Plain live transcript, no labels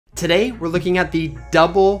Today, we're looking at the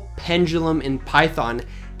double pendulum in Python.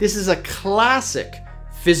 This is a classic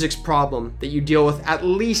physics problem that you deal with at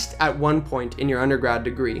least at one point in your undergrad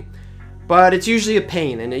degree. But it's usually a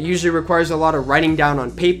pain, and it usually requires a lot of writing down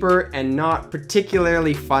on paper and not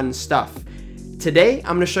particularly fun stuff. Today,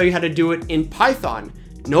 I'm going to show you how to do it in Python.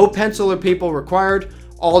 No pencil or paper required.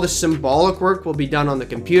 All the symbolic work will be done on the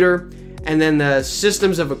computer, and then the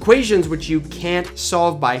systems of equations which you can't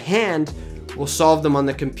solve by hand, we'll solve them on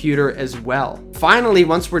the computer as well. Finally,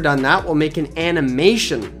 once we're done that, we'll make an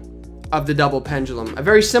animation of the double pendulum, a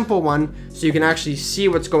very simple one, so you can actually see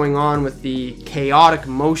what's going on with the chaotic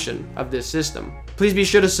motion of this system. Please be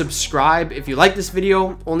sure to subscribe if you like this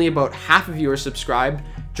video. Only about half of you are subscribed.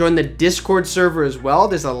 Join the Discord server as well.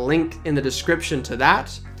 There's a link in the description to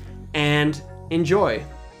that, and enjoy.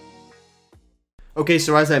 Okay,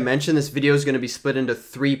 so as I mentioned, this video is going to be split into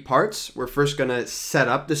three parts. We're first going to set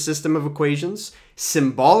up the system of equations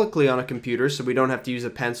symbolically on a computer, so we don't have to use a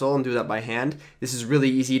pencil and do that by hand. This is really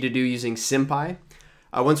easy to do using sympy.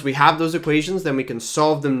 Once we have those equations, then we can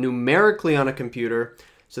solve them numerically on a computer.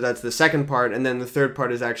 So that's the second part, and then the third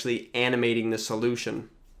part is actually animating the solution.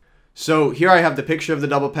 So here I have the picture of the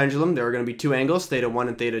double pendulum. There are going to be two angles, theta 1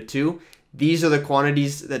 and theta 2. These are the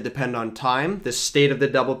quantities that depend on time. The state of the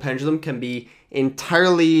double pendulum can be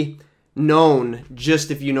entirely known just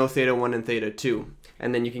if you know theta 1 and theta 2.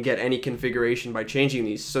 And then you can get any configuration by changing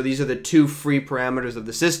these. So these are the two free parameters of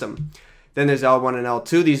the system. Then there's L1 and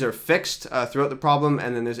L2. These are fixed throughout the problem.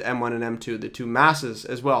 And then there's M1 and M2, the two masses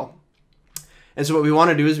as well. And so what we want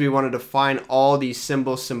to do is we want to define all these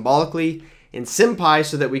symbols symbolically in sympy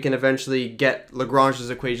so that we can eventually get Lagrange's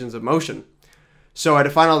equations of motion. So I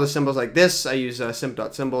define all the symbols like this. I use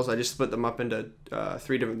simp.symbols. I just split them up into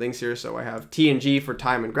three different things here. So I have T and G for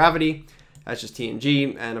time and gravity. That's just T and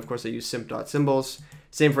G. And of course I use simp.symbols.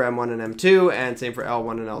 Same for M1 and M2, and same for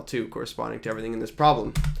L1 and L2, corresponding to everything in this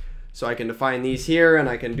problem. So I can define these here, and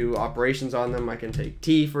I can do operations on them. I can take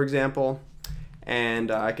T, for example,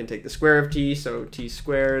 and I can take the square of T, so T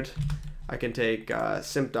squared. I can take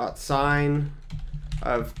simp.sine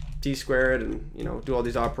of T squared and do all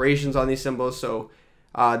these operations on these symbols. So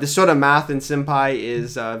this sort of math in sympy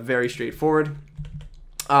is very straightforward.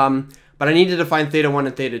 But I need to define theta 1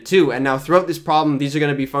 and theta 2, and now throughout this problem these are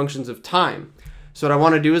going to be functions of time. So what I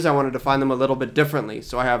want to do is I want to define them a little bit differently.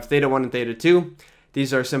 So I have theta 1 and theta 2.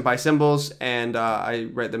 These are sympy symbols, and I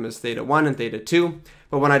write them as theta 1 and theta 2.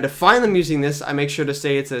 But when I define them using this, I make sure to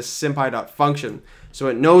say it's a sympy.function. So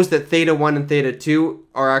it knows that theta 1 and theta 2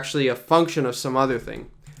 are actually a function of some other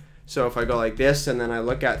thing. So if I go like this and then I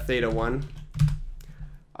look at theta 1,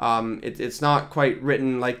 it's not quite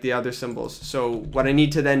written like the other symbols. So what I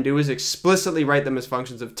need to then do is explicitly write them as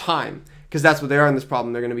functions of time, because that's what they are in this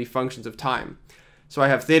problem. They're going to be functions of time. So I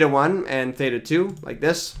have theta 1 and theta 2 like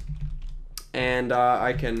this, and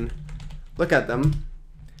I can look at them,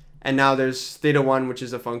 and now there's theta 1, which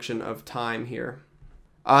is a function of time here.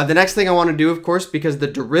 The next thing I want to do, of course, because the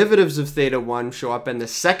derivatives of theta 1 show up and the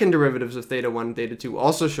second derivatives of theta 1 and theta 2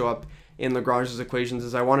 also show up in Lagrange's equations,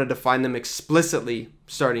 is I want to define them explicitly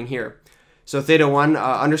starting here. So theta 1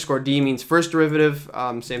 underscore d means first derivative,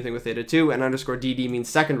 same thing with theta 2, and underscore dd means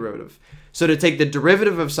second derivative. So to take the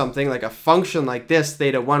derivative of something like a function like this,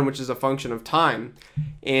 theta 1, which is a function of time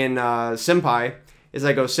in sympy, is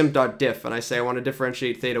I go simp.diff, and I say I want to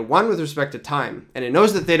differentiate theta 1 with respect to time. And it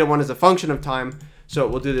knows that theta 1 is a function of time, so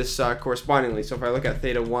it will do this correspondingly. So if I look at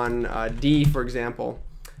theta 1 d, for example,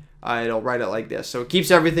 it'll write it like this. So it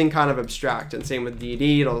keeps everything kind of abstract, and same with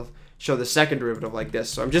dd, it'll show the second derivative like this.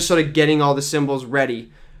 So I'm just sort of getting all the symbols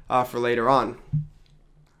ready for later on.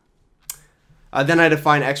 Then I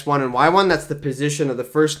define x1 and y1, that's the position of the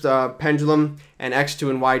first pendulum, and x2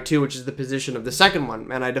 and y2, which is the position of the second one.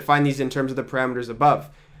 And I define these in terms of the parameters above.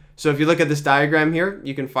 So if you look at this diagram here,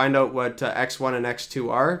 you can find out what x1 and x2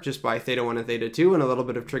 are just by theta 1 and theta 2 and a little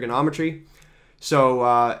bit of trigonometry. So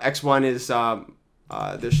x1 is,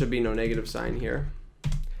 there should be no negative sign here.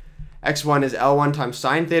 x1 is L1 times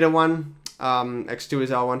sine theta 1, x2 is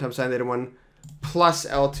L1 times sine theta 1 plus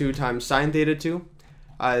L2 times sine theta 2.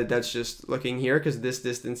 That's just looking here because this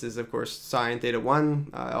distance is, of course, sine theta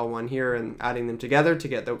 1, L1 here, and adding them together to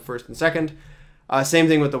get the first and second. Same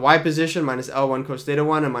thing with the y position, minus L1 cos theta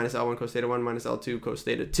 1 and minus L1 cos theta 1 minus L2 cos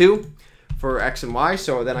theta 2 for x and y.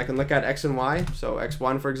 So then I can look at x and y. So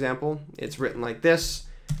x1, for example, it's written like this.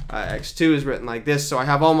 X2 is written like this. So I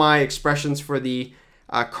have all my expressions for the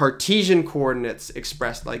Cartesian coordinates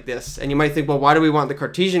expressed like this. And you might think, well, why do we want the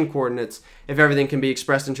Cartesian coordinates if everything can be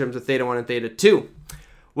expressed in terms of theta 1 and theta 2?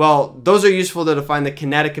 Well, those are useful to define the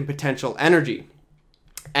kinetic and potential energy.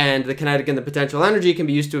 And the kinetic and the potential energy can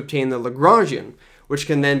be used to obtain the Lagrangian, which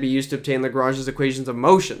can then be used to obtain Lagrange's equations of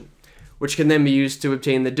motion, which can then be used to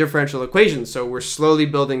obtain the differential equations. So we're slowly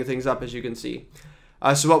building things up, as you can see.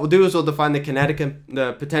 So what we'll do is we'll define the kinetic and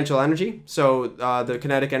the potential energy. So the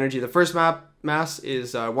kinetic energy, the first mass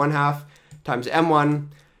is 1/2 times m1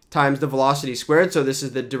 times the velocity squared. So this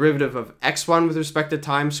is the derivative of x1 with respect to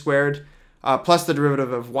time squared, plus the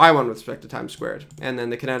derivative of y1 with respect to time squared. And then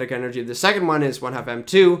the kinetic energy of the second one is 1/2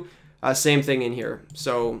 m2, same thing in here.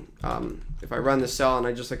 So if I run the cell and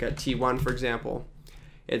I just look at t1, for example,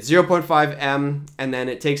 it's 0.5 m, and then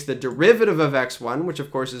it takes the derivative of x1, which of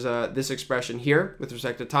course is this expression here with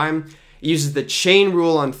respect to time. It uses the chain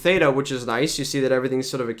rule on theta, which is nice. You see that everything's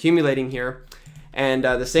sort of accumulating here. And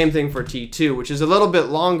the same thing for t2, which is a little bit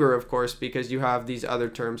longer, of course, because you have these other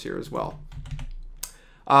terms here as well.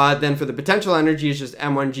 Then for the potential energy, it's just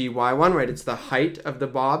m1g y1, right? It's the height of the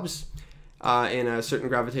bobs in a certain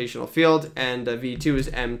gravitational field. And v2 is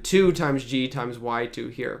m2 times g times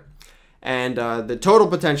y2 here. And the total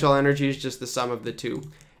potential energy is just the sum of the two.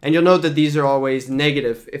 And you'll note that these are always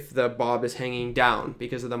negative if the bob is hanging down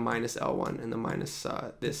because of the minus L1 and the minus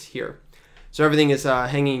this here. So everything is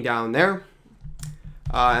hanging down there.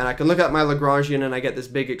 And I can look at my Lagrangian and I get this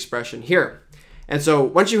big expression here. And so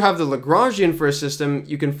once you have the Lagrangian for a system,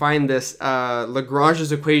 you can find this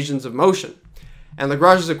Lagrange's equations of motion. And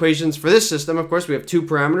Lagrange's equations for this system, of course, we have two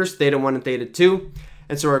parameters, theta1 and theta2.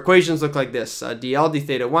 And so our equations look like this, dl d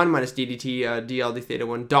theta1 minus ddt dl d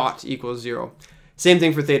theta1 dot equals 0. Same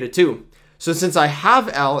thing for theta2. So since I have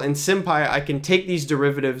L in sympy, I can take these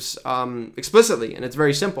derivatives explicitly, and it's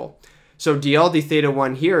very simple. So dl d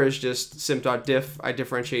theta1 here is just simp dot diff, I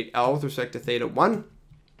differentiate L with respect to theta1.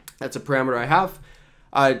 That's a parameter I have.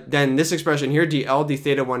 Then this expression here, dl d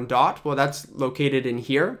theta1 dot, well, that's located in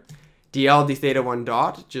here. dl d theta1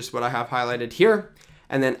 dot, just what I have highlighted here.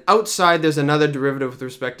 And then outside, there's another derivative with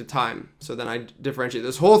respect to time. So then I differentiate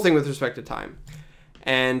this whole thing with respect to time.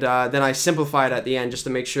 And then I simplify it at the end just to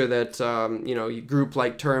make sure that, you group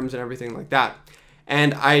like terms and everything like that.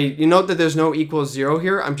 And you note that there's no equals 0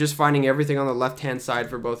 here. I'm just finding everything on the left-hand side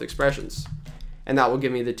for both expressions. And that will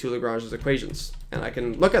give me the two Lagrange's equations. And I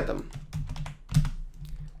can look at them.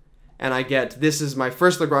 And I get, this is my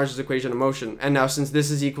first Lagrange's equation of motion. And now since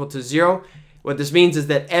this is equal to 0, what this means is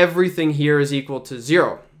that everything here is equal to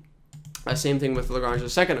 0. Same thing with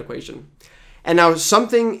Lagrange's second equation. And now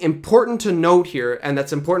something important to note here, and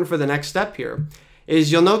that's important for the next step here,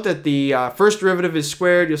 is you'll note that the first derivative is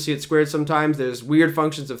squared. You'll see it squared sometimes. There's weird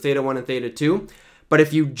functions of theta1 and theta2. But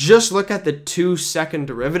if you just look at the two second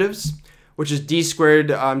derivatives, which is d squared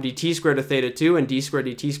dt squared of theta2 and d squared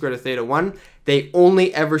dt squared of theta1, they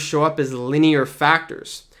only ever show up as linear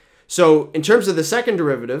factors. So in terms of the second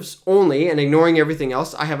derivatives only, and ignoring everything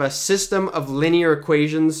else, I have a system of linear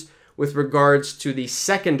equations with regards to the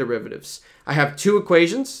second derivatives. I have two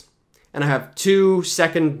equations, and I have two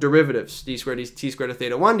second derivatives, d squared dt squared of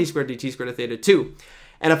theta1, d squared dt squared of theta2.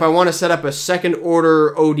 And if I want to set up a second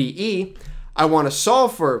order ODE, I want to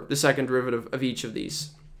solve for the second derivative of each of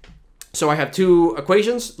these. So I have two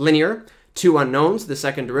equations, linear, two unknowns, the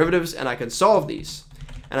second derivatives, and I can solve these.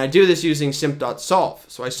 And I do this using simp.solve.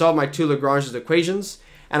 So I solve my two Lagrange's equations,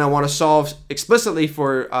 and I want to solve explicitly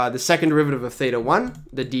for the second derivative of theta1,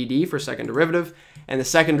 the dd for second derivative, and the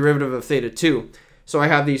second derivative of theta2. So I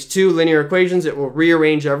have these two linear equations. It will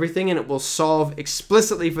rearrange everything, and it will solve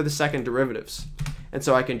explicitly for the second derivatives. And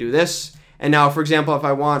so I can do this. And now, for example, if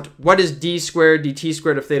I want, what is d squared dt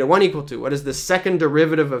squared of theta1 equal to? What is the second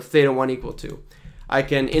derivative of theta1 equal to? I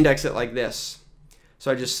can index it like this. So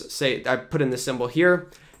I just say, I put in the symbol here,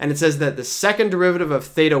 and it says that the second derivative of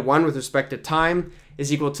theta1 with respect to time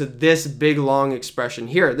is equal to this big long expression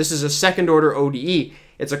here. This is a second order ODE.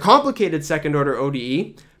 It's a complicated second order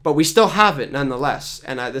ODE, but we still have it nonetheless.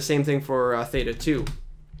 And the same thing for theta2,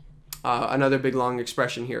 another big long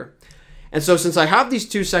expression here. And so since I have these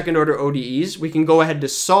two second order ODEs, we can go ahead to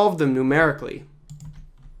solve them numerically.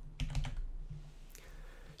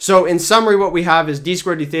 So in summary, what we have is d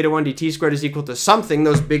squared d theta1 dt squared is equal to something,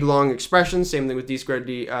 those big long expressions. Same thing with d squared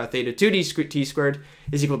d theta2 dt squared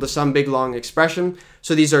is equal to some big long expression.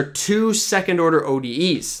 So these are two second order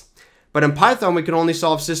ODEs. But in Python, we can only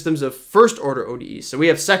solve systems of first order ODEs. So we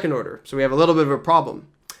have second order. So we have a little bit of a problem.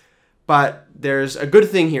 But there's a good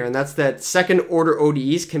thing here, and that's that second order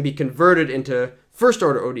ODEs can be converted into first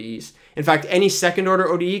order ODEs. In fact, any second order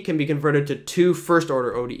ODE can be converted to two first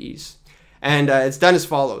order ODEs. And it's done as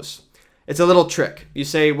follows. It's a little trick. You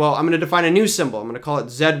say, well, I'm going to define a new symbol. I'm going to call it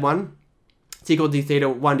Z1. It's equal to d theta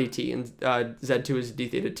 1 dt, and Z2 is d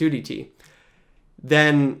theta 2 dt.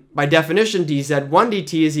 Then, by definition, dz1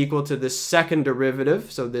 dt is equal to the second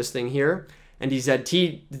derivative, so this thing here, and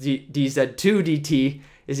dz2 dt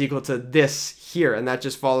is equal to this here, and that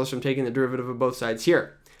just follows from taking the derivative of both sides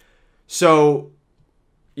here. So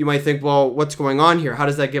you might think, well, what's going on here? How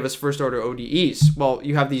does that give us first order ODEs? Well,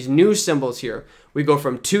 you have these new symbols here. We go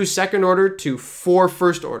from 2 second order to 4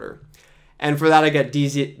 first order. And for that, I get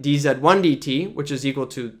dz1 dt, which is equal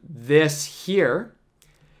to this here,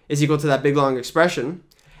 is equal to that big long expression.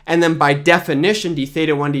 And then by definition, d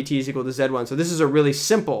theta 1 dt is equal to z1. So this is a really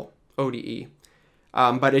simple ODE,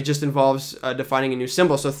 but it just involves defining a new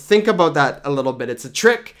symbol. So think about that a little bit. It's a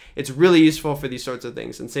trick. It's really useful for these sorts of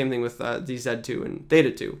things. And same thing with dz2 and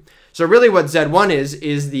theta2. So really what z1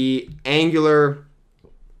 is the angular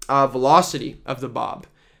velocity of the bob.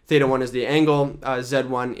 Theta 1 is the angle.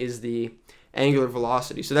 Z1 is the angular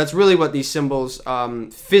velocity. So that's really what these symbols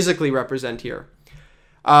physically represent here.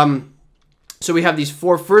 So we have these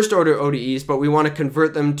 4 first order ODEs, but we want to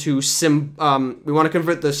convert them to we want to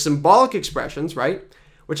convert the symbolic expressions, right?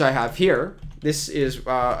 Which I have here. This is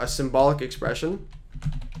a symbolic expression.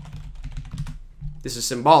 This is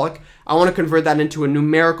symbolic. I want to convert that into a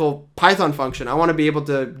numerical Python function. I want to be able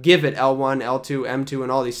to give it L1, L2, M2,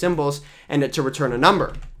 and all these symbols, and it to return a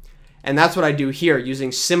number. And that's what I do here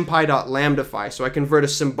using sympy.lambdify. So I convert a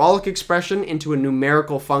symbolic expression into a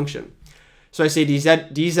numerical function. So I say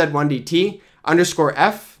dz1 dt underscore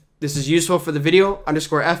f. This is useful for the video.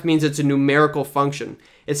 Underscore f means it's a numerical function.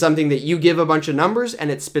 It's something that you give a bunch of numbers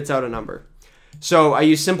and it spits out a number. So I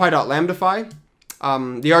use sympy.lambdify.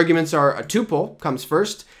 The arguments are a tuple comes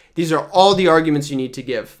first. These are all the arguments you need to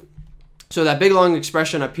give. So that big long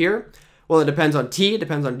expression up here, well, it depends on t, it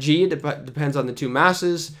depends on g, it depends on the 2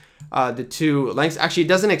 masses, the 2 lengths. Actually, it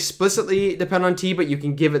doesn't explicitly depend on t, but you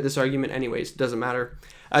can give it this argument anyways. It doesn't matter.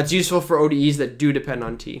 It's useful for ODEs that do depend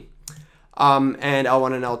on t. And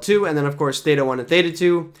L1 and L2, and then of course theta 1 and theta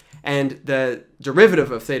 2, and the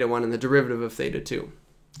derivative of theta 1 and the derivative of theta 2.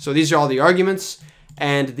 So these are all the arguments.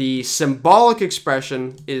 And the symbolic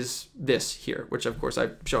expression is this here, which of course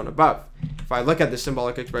I've shown above. If I look at the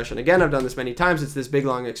symbolic expression again, I've done this many times, it's this big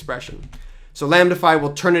long expression. So lambdify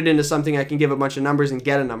will turn it into something I can give a bunch of numbers and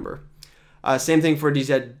get a number. Same thing for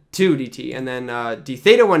dz2 dt. And then d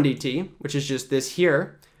theta 1 dt, which is just this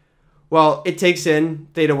here, well, it takes in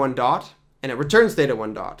theta 1 dot and it returns theta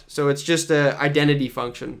 1 dot. So it's just an identity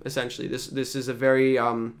function, essentially. This is a very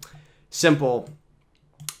simple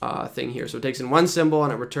thing here. So it takes in one symbol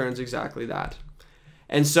and it returns exactly that.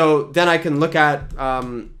 And so then I can look at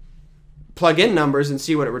plug in numbers and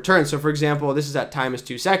see what it returns. So for example, this is at time is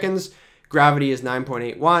 2 seconds, gravity is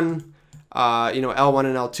 9.81, L1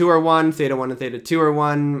 and L2 are 1, theta 1 and theta 2 are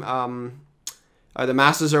 1, the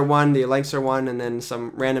masses are 1, the lengths are 1, and then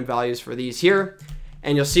some random values for these here.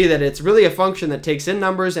 And you'll see that it's really a function that takes in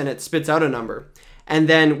numbers and it spits out a number. And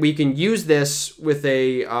then we can use this with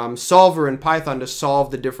a solver in Python to solve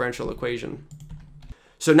the differential equation.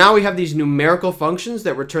 So now we have these numerical functions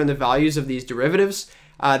that return the values of these derivatives.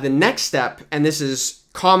 The next step, and this is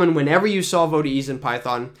common whenever you solve ODEs in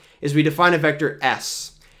Python, is we define a vector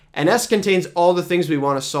S. And S contains all the things we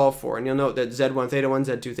want to solve for. And you'll note that Z1, theta 1,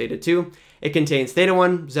 Z2, theta 2. It contains theta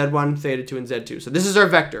 1, Z1, theta 2, and Z2. So this is our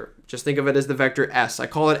vector. Just think of it as the vector S. I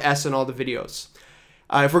call it S in all the videos.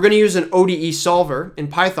 If we're going to use an ODE solver in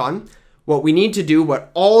Python, what we need to do,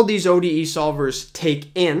 what all these ODE solvers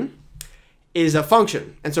take in, is a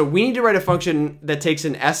function. And so we need to write a function that takes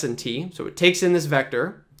in S and T. So it takes in this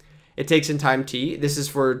vector. It takes in time T. This is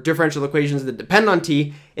for differential equations that depend on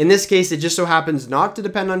T. In this case, it just so happens not to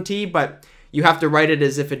depend on T, but you have to write it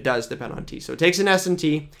as if it does depend on T. So it takes in S and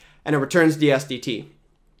T, and it returns ds dt.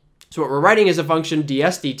 So what we're writing is a function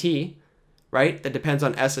ds dt, right, that depends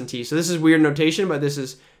on S and T. So this is weird notation, but this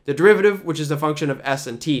is the derivative, which is a function of S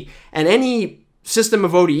and T. And any system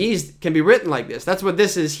of ODEs can be written like this. That's what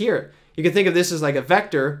this is here. You can think of this as like a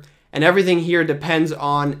vector, and everything here depends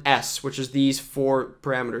on S, which is these 4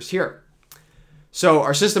 parameters here. So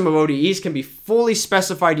our system of ODEs can be fully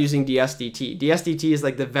specified using ds dt. ds dt is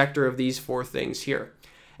like the vector of these 4 things here.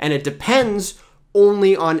 And it depends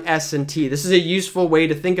only on S and T. This is a useful way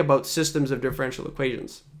to think about systems of differential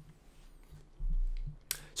equations.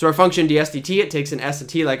 So our function ds dt, it takes in S and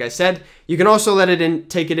T, like I said. You can also let it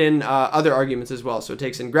take it in other arguments as well. So it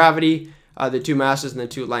takes in gravity, the 2 masses, and the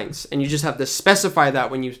 2 lengths. And you just have to specify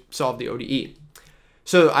that when you solve the ODE.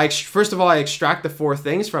 So first of all, I extract the 4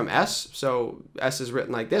 things from S. So S is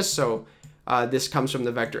written like this. So this comes from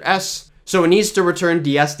the vector S. So it needs to return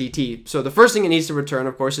ds dt. So the first thing it needs to return,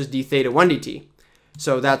 of course, is d theta 1 dt.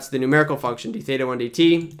 So that's the numerical function, d theta 1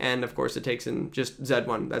 dt. And of course, it takes in just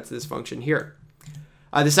z1. That's this function here.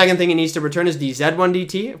 The second thing it needs to return is dz1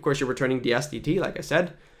 dt. Of course, you're returning ds dt, like I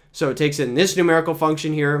said. So it takes in this numerical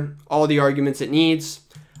function here, all the arguments it needs,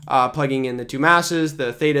 plugging in the two masses,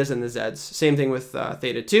 the thetas and the z's. Same thing with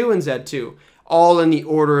theta 2 and z2, all in the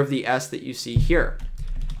order of the s that you see here.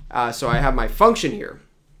 So I have my function here.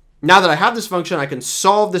 Now that I have this function, I can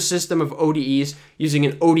solve the system of ODEs using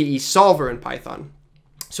an ODE solver in Python.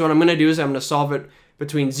 So what I'm going to do is I'm going to solve it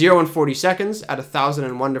between 0 and 40 seconds at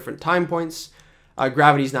 1,001 different time points.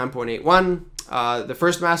 Gravity is 9.81. The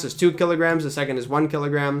first mass is 2 kilograms. The second is 1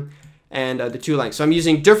 kilogram. And the two lengths. So I'm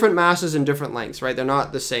using different masses and different lengths, right? They're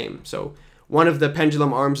not the same. So one of the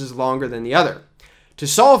pendulum arms is longer than the other. To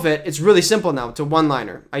solve it, it's really simple now. It's a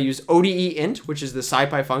one-liner. I use odeint, which is the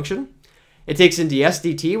scipy function. It takes in ds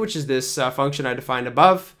dt, which is this function I defined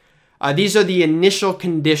above. These are the initial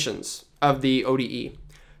conditions of the ODE.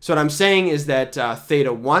 So what I'm saying is that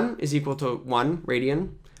theta 1 is equal to 1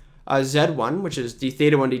 radian. Z1, which is d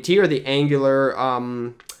theta 1 dt, or the angular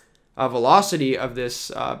velocity of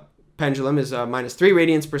this pendulum, is minus 3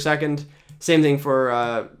 radians per second. Same thing for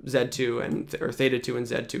Z2 or theta 2 and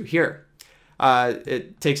Z2 here.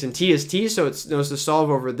 It takes in t as t, so it knows to solve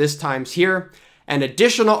over this times here. And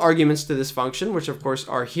additional arguments to this function, which of course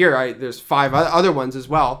are here. There's 5 other ones as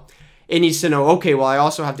well. It needs to know, okay, well, I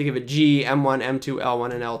also have to give it g, m1, m2,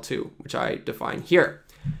 l1, and l2, which I define here.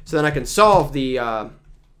 So then I can solve the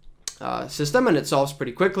system, and it solves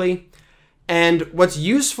pretty quickly. And what's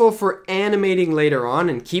useful for animating later on,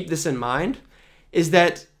 and keep this in mind, is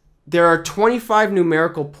that there are 25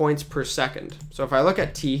 numerical points per second. So if I look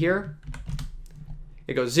at t here,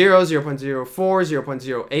 it goes 0, 0.04,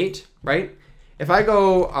 0.08, right? If I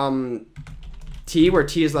go t, where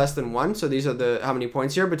t is less than 1, so these are how many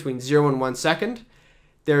points here, between 0 and 1 second,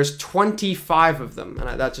 there's 25 of them,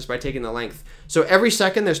 and that's just by taking the length. So every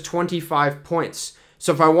second there's 25 points.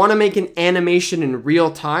 So if I want to make an animation in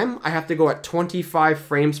real time, I have to go at 25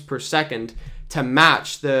 frames per second to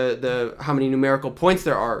match the how many numerical points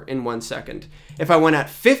there are in 1 second. If I went at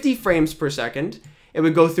 50 frames per second, it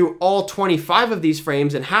would go through all 25 of these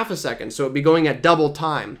frames in half a second. So it'd be going at double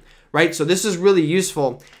time, right? So this is really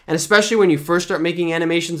useful. And especially when you first start making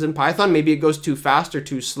animations in Python, maybe it goes too fast or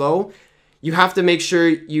too slow. You have to make sure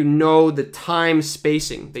you know the time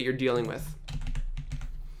spacing that you're dealing with.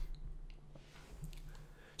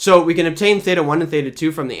 So we can obtain theta 1 and theta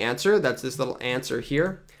 2 from the answer. That's this little answer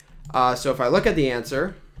here. So if I look at the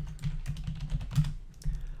answer,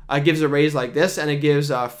 it gives arrays like this, and it gives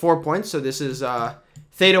 4 points. So this is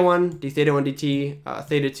theta 1, d theta 1 dt,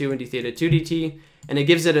 theta 2, and d theta 2 dt. And it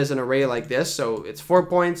gives it as an array like this. So it's 4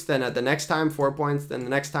 points, then at the next time 4 points, then the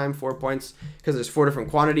next time 4 points, because there's 4 different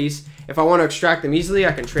quantities. If I want to extract them easily,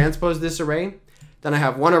 I can transpose this array. Then I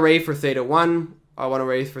have one array for theta 1, one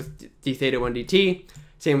array for d theta 1 dt.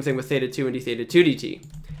 Same thing with theta 2 and d theta 2 dt.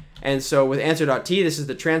 And so with answer.t, this is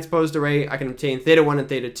the transposed array. I can obtain theta 1 and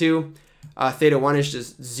theta 2. Theta 1 is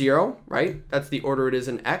just 0, right? That's the order it is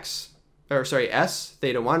in s,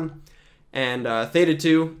 theta 1. And theta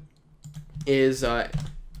 2 is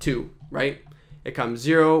 2, right? It comes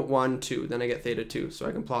 0, 1, 2. Then I get theta 2. So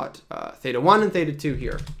I can plot theta 1 and theta 2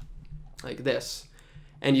 here, like this.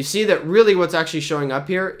 And you see that really what's actually showing up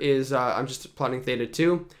here is, I'm just plotting theta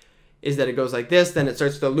 2, is that it goes like this, then it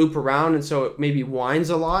starts to loop around, and so it maybe winds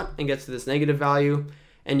a lot and gets to this negative value,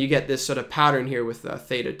 and you get this sort of pattern here with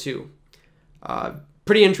theta 2.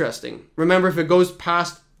 Pretty interesting. Remember, if it goes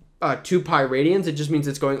past 2 pi radians, it just means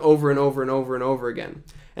it's going over and over and over and over again.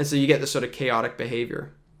 And so you get this sort of chaotic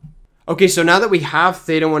behavior. Okay, so now that we have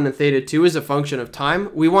theta 1 and theta 2 as a function of time,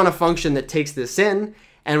 we want a function that takes this in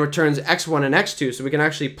and returns x1 and x2, so we can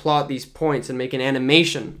actually plot these points and make an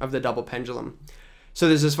animation of the double pendulum. So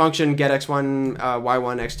there's this function get x1,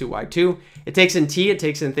 y1, x2, y2. It takes in t, it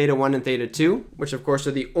takes in theta 1 and theta 2, which of course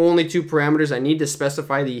are the only 2 parameters I need to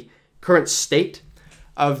specify the current state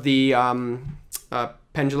of the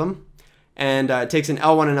pendulum. And it takes in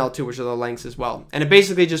L1 and L2, which are the lengths as well. And it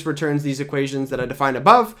basically just returns these equations that I defined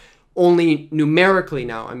above, only numerically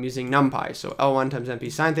now. I'm using numpy. So L1 times np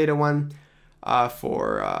sine theta 1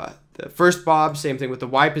 for the first bob. Same thing with the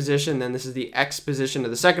y position. Then this is the x position of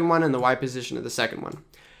the second one and the y position of the second one.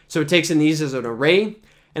 So it takes in these as an array,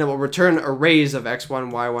 and it will return arrays of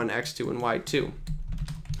x1, y1, x2, and y2.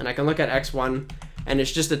 And I can look at x1, and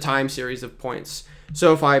it's just a time series of points.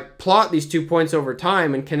 So if I plot these 2 points over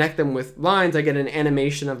time and connect them with lines, I get an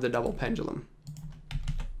animation of the double pendulum.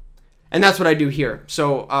 And that's what I do here.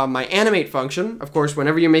 So my animate function, of course,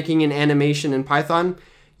 whenever you're making an animation in Python,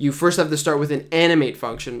 you first have to start with an animate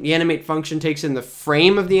function. The animate function takes in the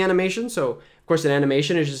frame of the animation. So of course, an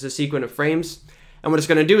animation is just a sequence of frames. And what it's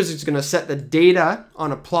going to do is it's going to set the data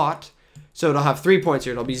on a plot. So it'll have 3 points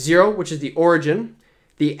here. It'll be 0, which is the origin.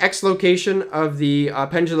 the x location of the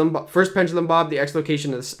first pendulum bob, the x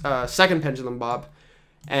location of the second pendulum bob,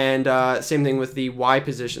 and same thing with the y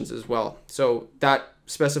positions as well. So that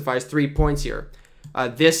specifies 3 points here.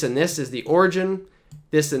 This and this is the origin,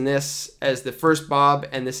 this and this as the first bob,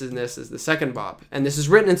 and this and this is the second bob. And this is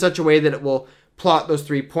written in such a way that it will plot those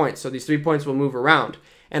 3 points. So these 3 points will move around.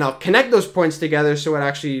 And I'll connect those points together so it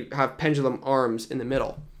actually have pendulum arms in the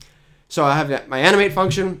middle. So I have my animate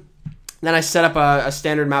function. Then I set up a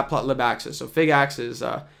standard matplotlib axis. So fig ax is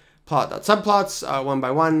plot.subplots, 1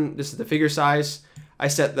 by 1. This is the figure size. I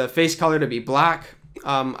set the face color to be black.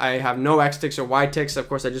 I have no x ticks or y ticks. Of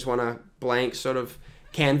course, I just want a blank sort of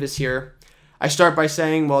canvas here. I start by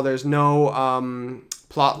saying, well, there's no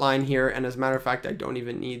plot line here. And as a matter of fact, I don't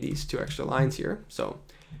even need these 2 extra lines here. So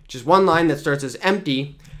just one line that starts as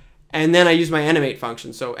empty. And then I use my animate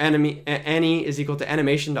function. So any is equal to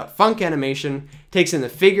animation.funcAnimation, takes in the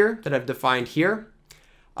figure that I've defined here.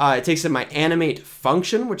 It takes in my animate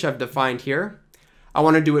function, which I've defined here. I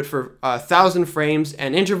want to do it for 1,000 frames,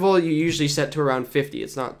 and interval you usually set to around 50.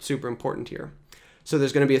 It's not super important here. So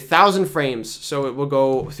there's going to be 1,000 frames. So it will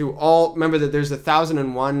go through all, remember that there's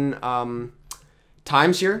 1,001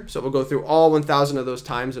 times here. So it will go through all 1,000 of those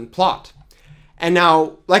times and plot. And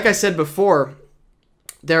now, like I said before,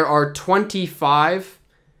 there are 25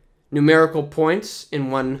 numerical points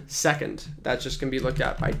in 1 second. That's just going to be looked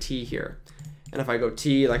at by t here. And if I go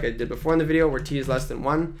t like I did before in the video where t is less than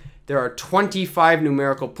 1, there are 25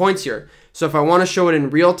 numerical points here. So if I want to show it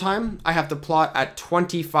in real time, I have to plot at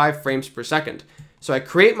 25 frames per second. So I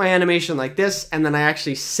create my animation like this, and then I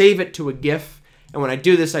actually save it to a GIF. And when I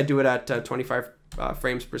do this, I do it at 25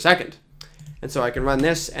 frames per second. And so I can run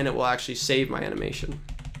this, and it will actually save my animation.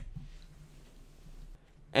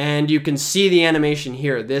 And you can see the animation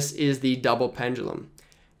here. This is the double pendulum.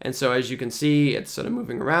 And so as you can see, it's sort of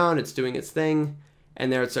moving around, it's doing its thing,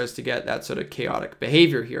 and there it starts to get that sort of chaotic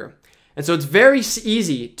behavior here. And so it's very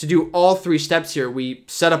easy to do all 3 steps here. We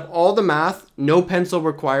set up all the math, no pencil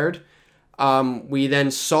required. We then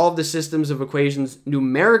solve the systems of equations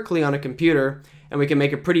numerically on a computer, and we can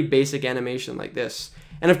make a pretty basic animation like this.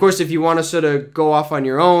 And of course, if you want to sort of go off on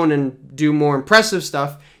your own and do more impressive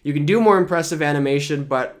stuff, you can do more impressive animation,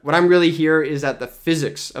 but what I'm really here is at the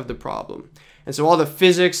physics of the problem. And so all the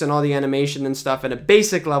physics and all the animation and stuff at a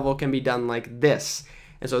basic level can be done like this.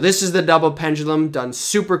 And so this is the double pendulum done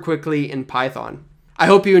super quickly in Python. I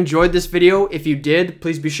hope you enjoyed this video. If you did,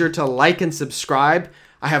 please be sure to like and subscribe.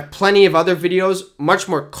 I have plenty of other videos, much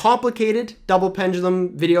more complicated double pendulum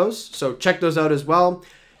videos, so check those out as well.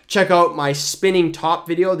 Check out my spinning top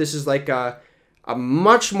video. This is like a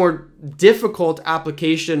much more difficult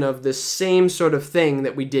application of the same sort of thing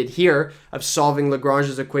that we did here of solving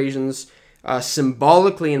Lagrange's equations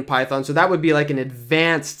symbolically in Python. So that would be like an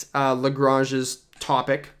advanced Lagrange's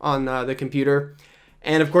topic on the computer.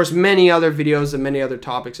 And of course, many other videos and many other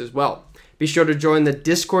topics as well. Be sure to join the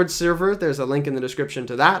Discord server. There's a link in the description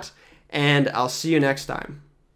to that. And I'll see you next time.